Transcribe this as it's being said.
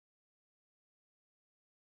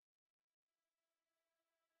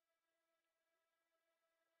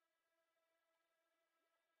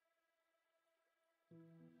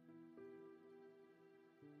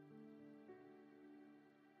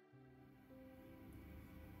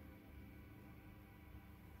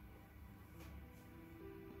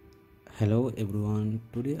Hello everyone,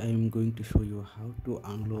 today I am going to show you how to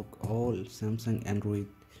unlock all Samsung Android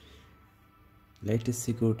latest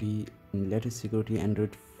security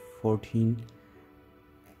Android 14.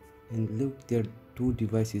 And look, there are two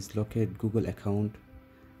devices located Google account,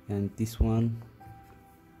 and this one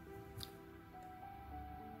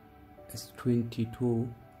is 22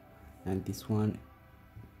 and this one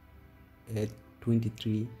at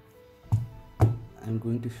 23. I'm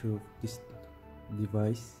going to show this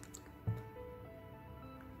device.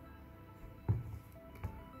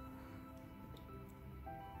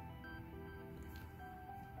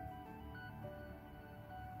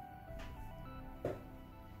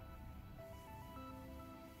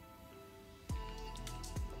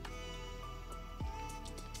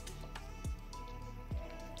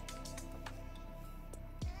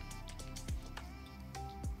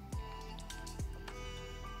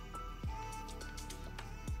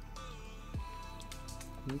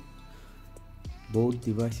 Both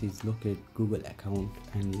devices located Google account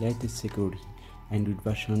and latest security Android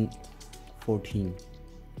version 14.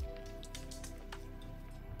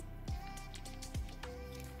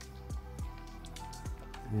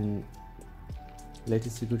 And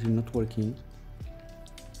latest security not working.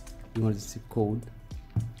 Emergency code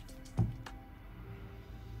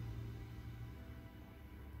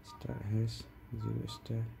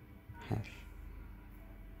 *#0*##.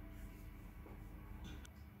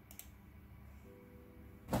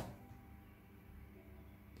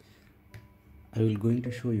 I will going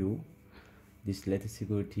to show you this latest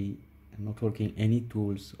security not working. Any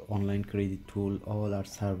tools, online credit tool, all are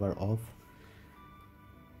server off.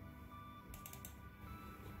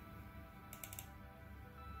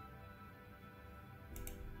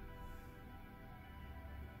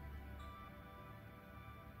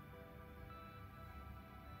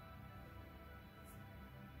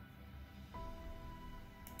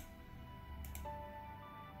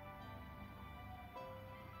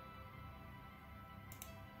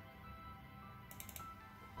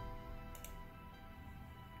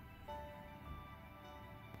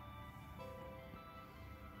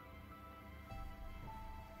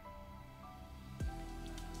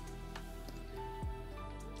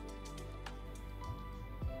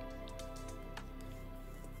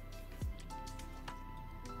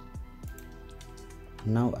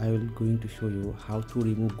 Now I will going to show you how to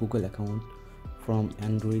remove Google account from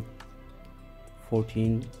Android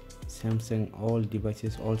 14 Samsung all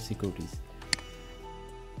devices, all securities.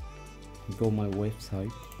 Go my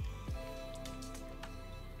website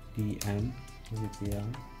dm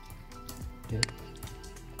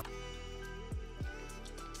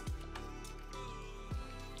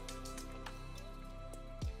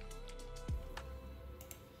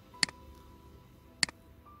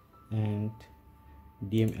and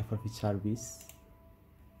DM FRP service.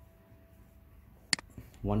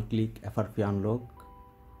 One click FRP unlock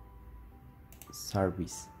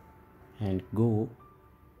service and go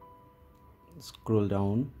scroll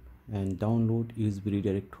down and download USB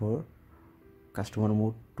redirector customer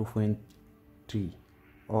mode 2.3,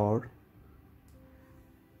 or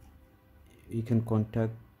you can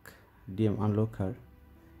contact DM unlocker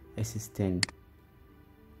assistant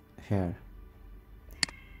here.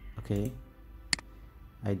 Okay,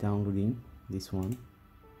 I downloading this one.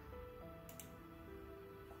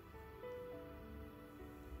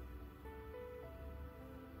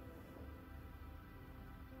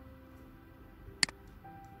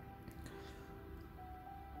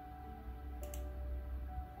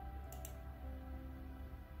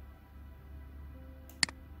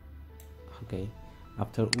 Okay,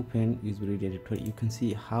 after open USB redirector, you can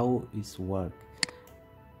see how it's work.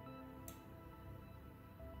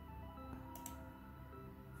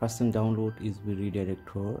 First download USB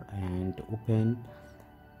redirector and open.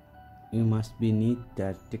 You must be need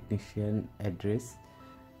the technician address.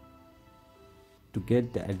 To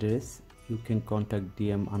get the address, you can contact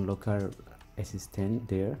DM unlocker assistant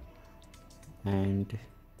there, and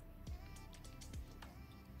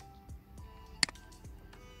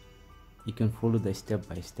you can follow the step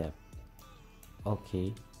by step.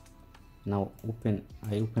 Okay, now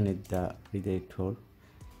I open it the redirector.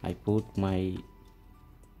 I put my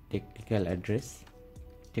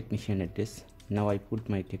technician address. Now I put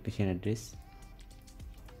my technician address.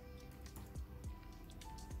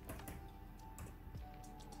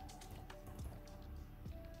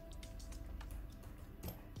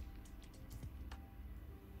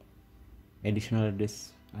 Additional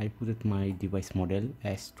address, I put it my device model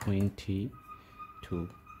as 22,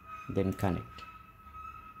 then connect.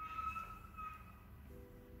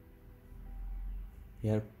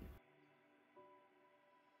 Here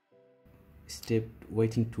step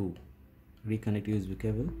waiting to reconnect USB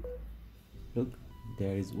cable. Look,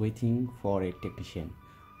 there is waiting for a technician.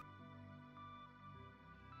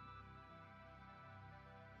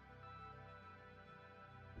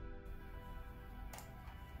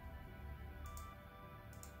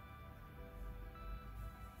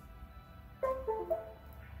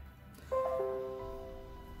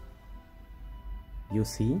 You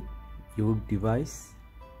see, your device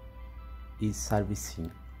is servicing.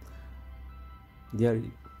 There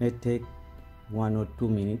may take 1 or 2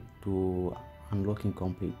 minutes to unlocking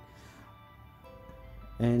complete,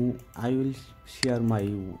 and I will share my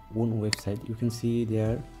own website. You can see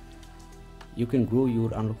there you can grow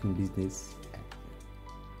your unlocking business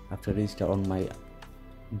after register on my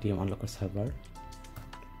DM Unlocker server.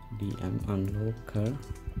 DM Unlocker,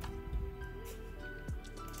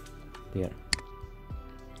 there.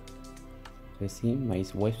 You see my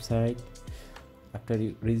website. After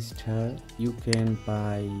you register, you can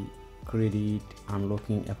buy credit,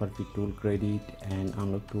 unlocking FRP tool credit and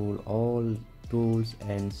unlock tool, all tools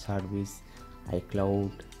and service,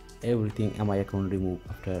 iCloud, everything on my account remove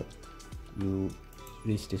after you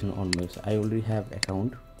registration on my website. I already have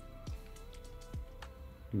account.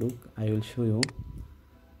 Look, I will show you.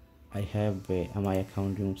 I have my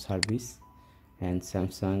account remove service and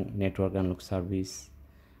Samsung network unlock service,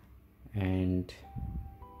 and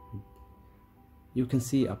you can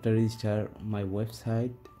see after register my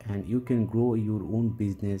website, and you can grow your own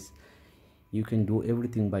business. You can do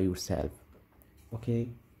everything by yourself. Okay,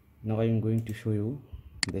 now I am going to show you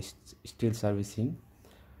the still servicing.